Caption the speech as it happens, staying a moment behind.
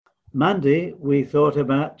Monday, we thought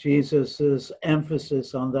about Jesus's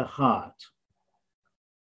emphasis on the heart.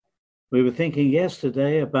 We were thinking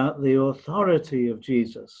yesterday about the authority of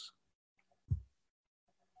Jesus.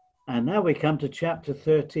 And now we come to chapter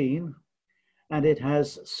 13, and it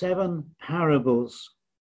has 7 parables,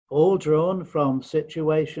 all drawn from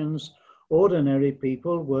situations ordinary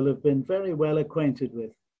people will have been very well acquainted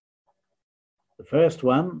with. The first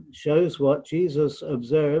one shows what Jesus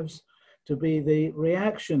observes to be the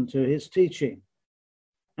reaction to his teaching,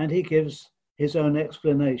 and he gives his own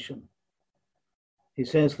explanation. He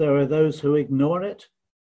says there are those who ignore it,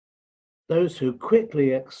 those who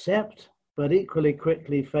quickly accept but equally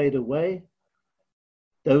quickly fade away,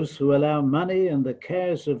 those who allow money and the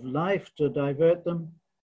cares of life to divert them,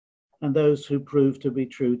 and those who prove to be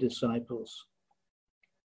true disciples.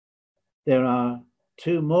 There are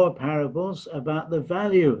 2 more parables about the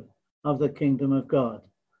value of the kingdom of God.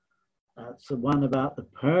 That's the one about the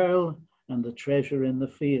pearl and the treasure in the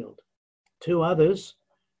field. 2 others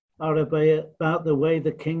are about the way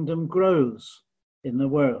the kingdom grows in the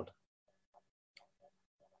world.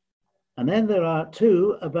 And then there are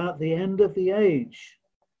 2 about the end of the age,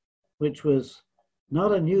 which was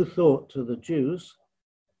not a new thought to the Jews.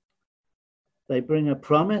 They bring a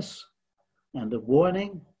promise and a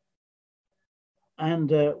warning,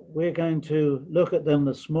 and we're going to look at them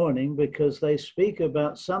this morning because they speak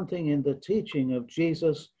about something in the teaching of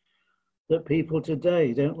Jesus that people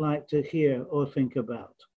today don't like to hear or think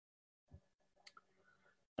about.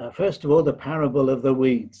 First of all, the parable of the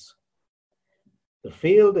weeds. The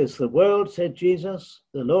field is the world, said Jesus.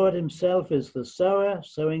 The Lord himself is the sower,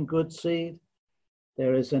 sowing good seed.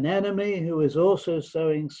 There is an enemy who is also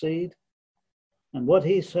sowing seed. And what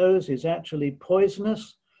he sows is actually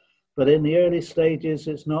poisonous, but in the early stages,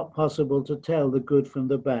 it's not possible to tell the good from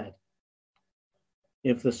the bad.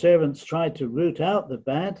 If the servants tried to root out the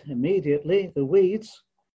bad immediately, the weeds,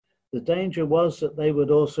 the danger was that they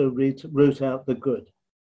would also root out the good.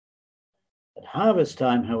 At harvest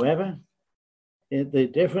time, however, the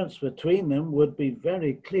difference between them would be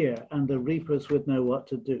very clear and the reapers would know what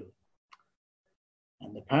to do.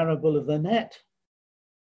 And the parable of the net,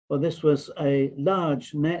 well, this was a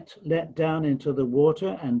large net let down into the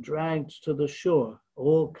water and dragged to the shore.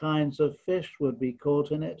 All kinds of fish would be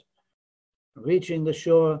caught in it. Reaching the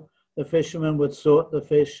shore, the fishermen would sort the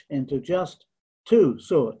fish into just 2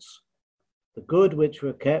 sorts, the good which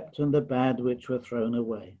were kept and the bad which were thrown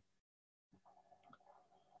away.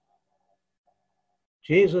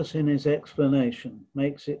 Jesus, in his explanation,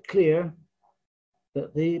 makes it clear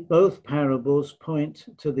that both parables point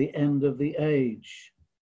to the end of the age.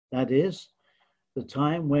 That is, the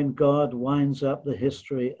time when God winds up the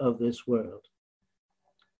history of this world.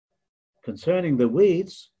 Concerning the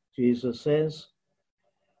weeds, Jesus says,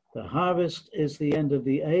 the harvest is the end of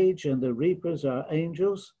the age and the reapers are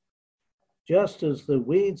angels. Just as the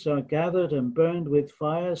weeds are gathered and burned with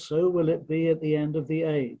fire, so will it be at the end of the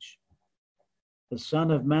age. The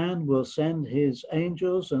Son of Man will send his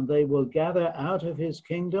angels, and they will gather out of his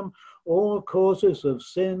kingdom all causes of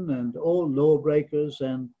sin and all lawbreakers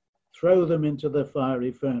and throw them into the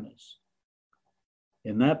fiery furnace.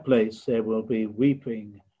 In that place there will be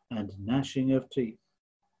weeping and gnashing of teeth.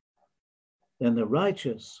 Then the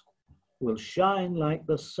righteous will shine like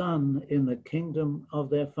the sun in the kingdom of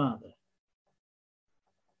their Father.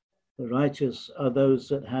 The righteous are those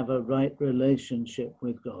that have a right relationship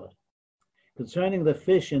with God. Concerning the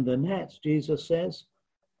fish in the nets, Jesus says,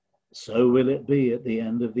 so will it be at the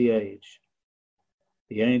end of the age.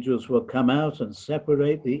 The angels will come out and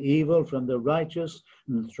separate the evil from the righteous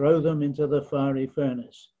and throw them into the fiery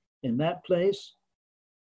furnace. In that place,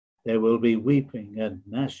 there will be weeping and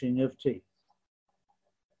gnashing of teeth.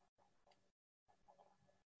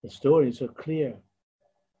 The stories are clear.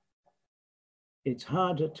 It's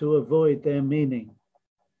hard to avoid their meaning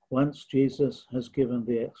once Jesus has given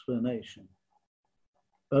the explanation.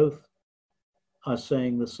 Both are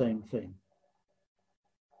saying the same thing.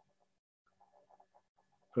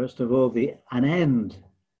 First of all, an end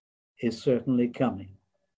is certainly coming.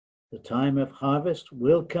 The time of harvest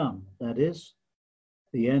will come, that is,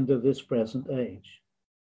 the end of this present age.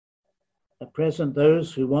 At present,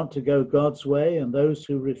 those who want to go God's way and those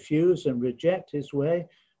who refuse and reject his way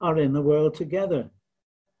are in the world together.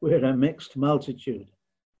 We're a mixed multitude.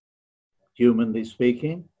 Humanly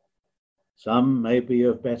speaking, some may be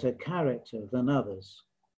of better character than others.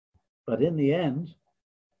 But in the end,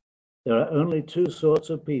 there are only 2 sorts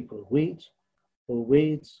of people, wheat or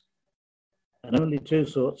weeds, and only 2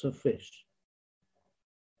 sorts of fish.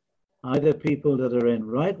 Either people that are in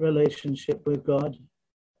right relationship with God,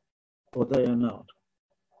 or they are not.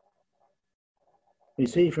 We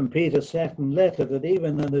see from Peter's second letter that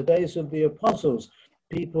even in the days of the apostles,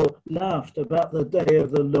 people laughed about the day of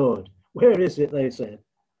the Lord. Where is it, they said?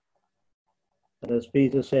 But as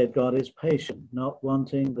Peter said, God is patient, not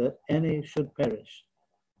wanting that any should perish,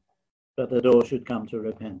 but that all should come to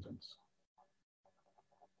repentance.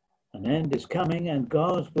 An end is coming, and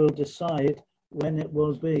God will decide when it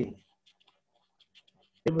will be.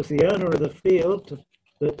 It was the owner of the field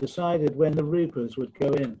that decided when the reapers would go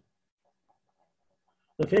in.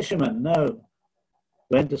 The fishermen know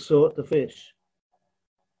when to sort the fish.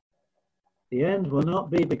 The end will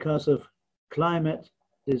not be because of climate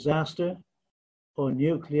disaster or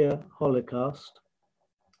nuclear holocaust.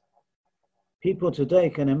 People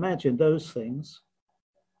today can imagine those things.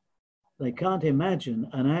 They can't imagine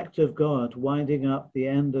an act of God winding up the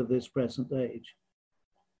end of this present age.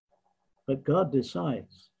 But God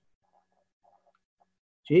decides.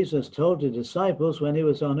 Jesus told the disciples when he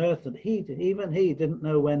was on earth that even he didn't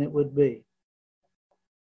know when it would be.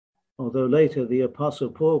 Although later the Apostle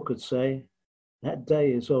Paul could say, that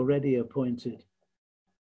day is already appointed.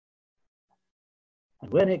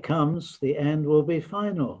 And when it comes, the end will be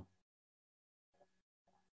final.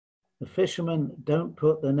 The fishermen don't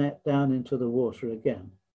put the net down into the water again.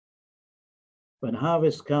 When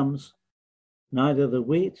harvest comes, neither the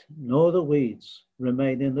wheat nor the weeds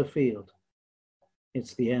remain in the field.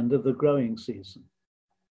 It's the end of the growing season,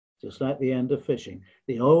 just like the end of fishing.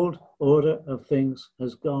 The old order of things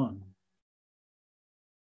has gone.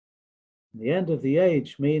 The end of the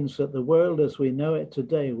age means that the world as we know it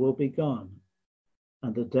today will be gone,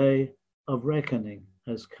 and the day of reckoning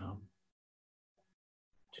has come.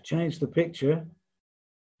 To change the picture,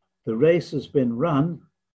 the race has been run,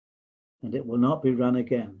 and it will not be run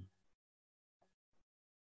again.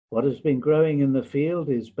 What has been growing in the field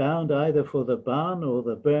is bound either for the barn or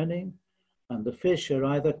the burning, and the fish are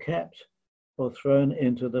either kept or thrown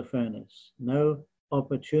into the furnace. No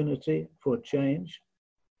opportunity for change,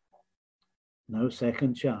 no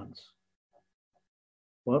second chance.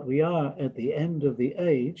 What we are at the end of the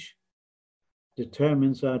age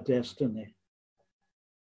determines our destiny.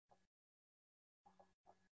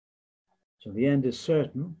 So the end is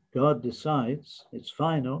certain. God decides, it's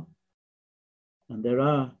final. And there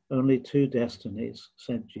are only two destinies,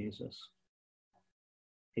 said Jesus.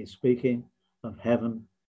 He's speaking of heaven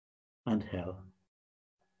and hell.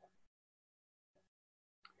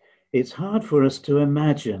 It's hard for us to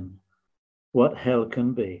imagine what hell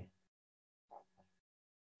can be.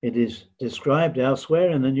 It is described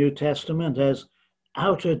elsewhere in the New Testament as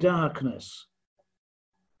outer darkness.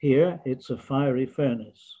 Here, it's a fiery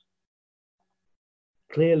furnace.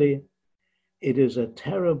 Clearly, it is a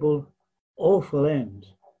terrible, awful end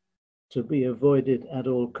to be avoided at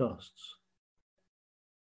all costs.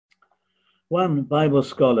 One Bible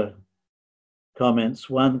scholar comments,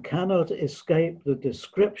 one cannot escape the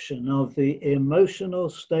description of the emotional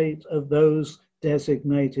state of those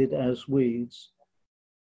designated as weeds.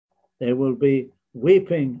 There will be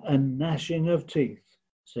weeping and gnashing of teeth,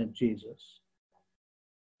 said Jesus.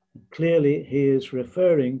 Clearly, he is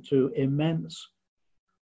referring to immense,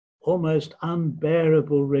 almost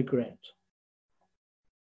unbearable regret.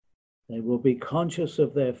 They will be conscious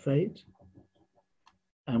of their fate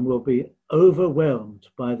and will be overwhelmed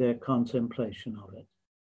by their contemplation of it.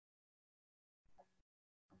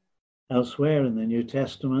 Elsewhere in the New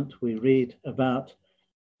Testament, we read about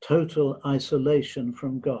total isolation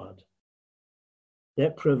from God,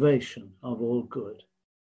 deprivation of all good.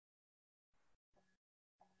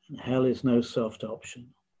 And hell is no soft option.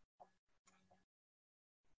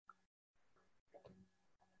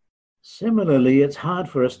 Similarly, it's hard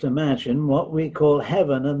for us to imagine what we call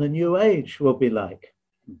heaven and the new age will be like.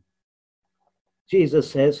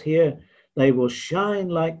 Jesus says here, they will shine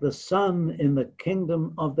like the sun in the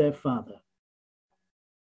kingdom of their Father.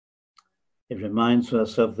 It reminds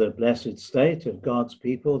us of the blessed state of God's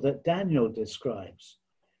people that Daniel describes.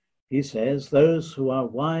 He says, those who are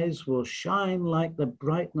wise will shine like the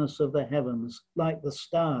brightness of the heavens, like the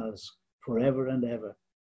stars forever and ever.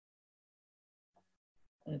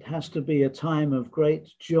 It has to be a time of great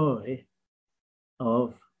joy,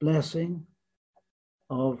 of blessing,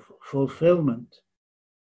 of fulfillment.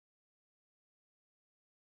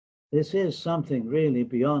 This is something really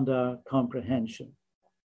beyond our comprehension,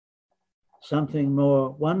 something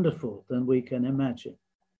more wonderful than we can imagine.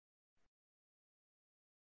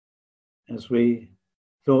 As we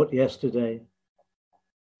thought yesterday,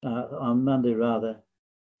 on Monday rather,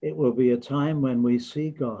 it will be a time when we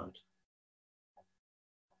see God.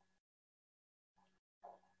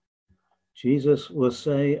 Jesus will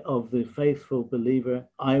say of the faithful believer,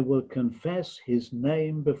 I will confess his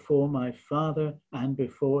name before my Father and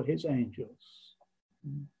before his angels.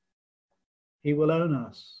 He will own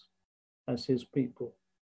us as his people.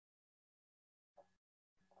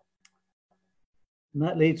 And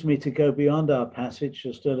that leads me to go beyond our passage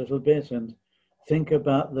just a little bit and think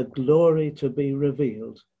about the glory to be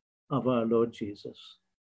revealed of our Lord Jesus.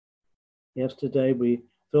 Yesterday we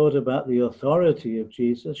thought about the authority of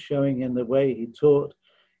Jesus, showing in the way he taught.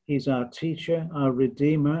 He's our teacher, our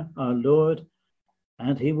Redeemer, our Lord,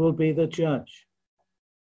 and he will be the judge.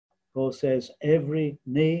 Paul says, every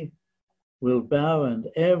knee will bow and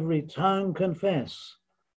every tongue confess,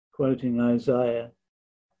 quoting Isaiah.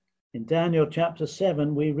 In Daniel chapter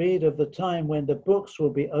 7, we read of the time when the books will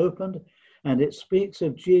be opened, and it speaks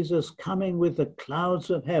of Jesus coming with the clouds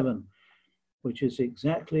of heaven, which is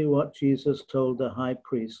exactly what Jesus told the high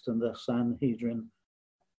priest and the Sanhedrin.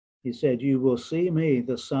 He said, you will see me,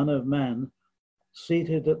 the Son of Man,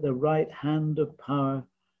 seated at the right hand of power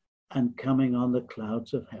and coming on the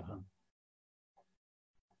clouds of heaven.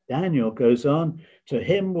 Daniel goes on, to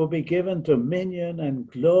him will be given dominion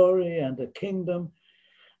and glory and a kingdom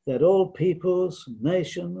that all peoples,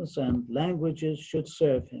 nations, and languages should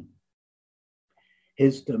serve him.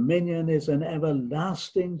 His dominion is an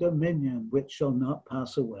everlasting dominion which shall not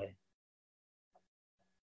pass away.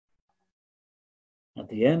 At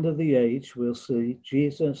the end of the age, we'll see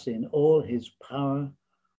Jesus in all his power,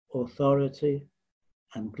 authority,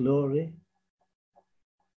 and glory.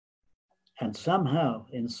 And somehow,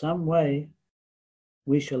 in some way,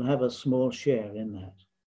 we shall have a small share in that.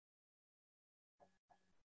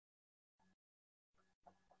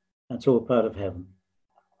 That's all part of heaven.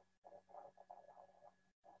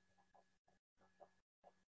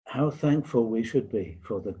 How thankful we should be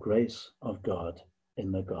for the grace of God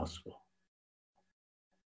in the gospel.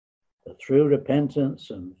 That through repentance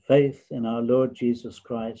and faith in our Lord Jesus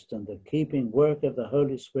Christ and the keeping work of the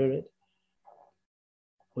Holy Spirit,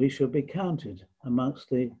 we shall be counted amongst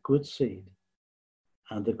the good seed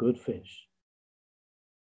and the good fish.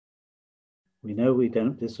 We know we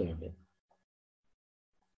don't deserve it.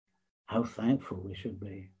 How thankful we should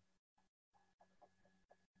be.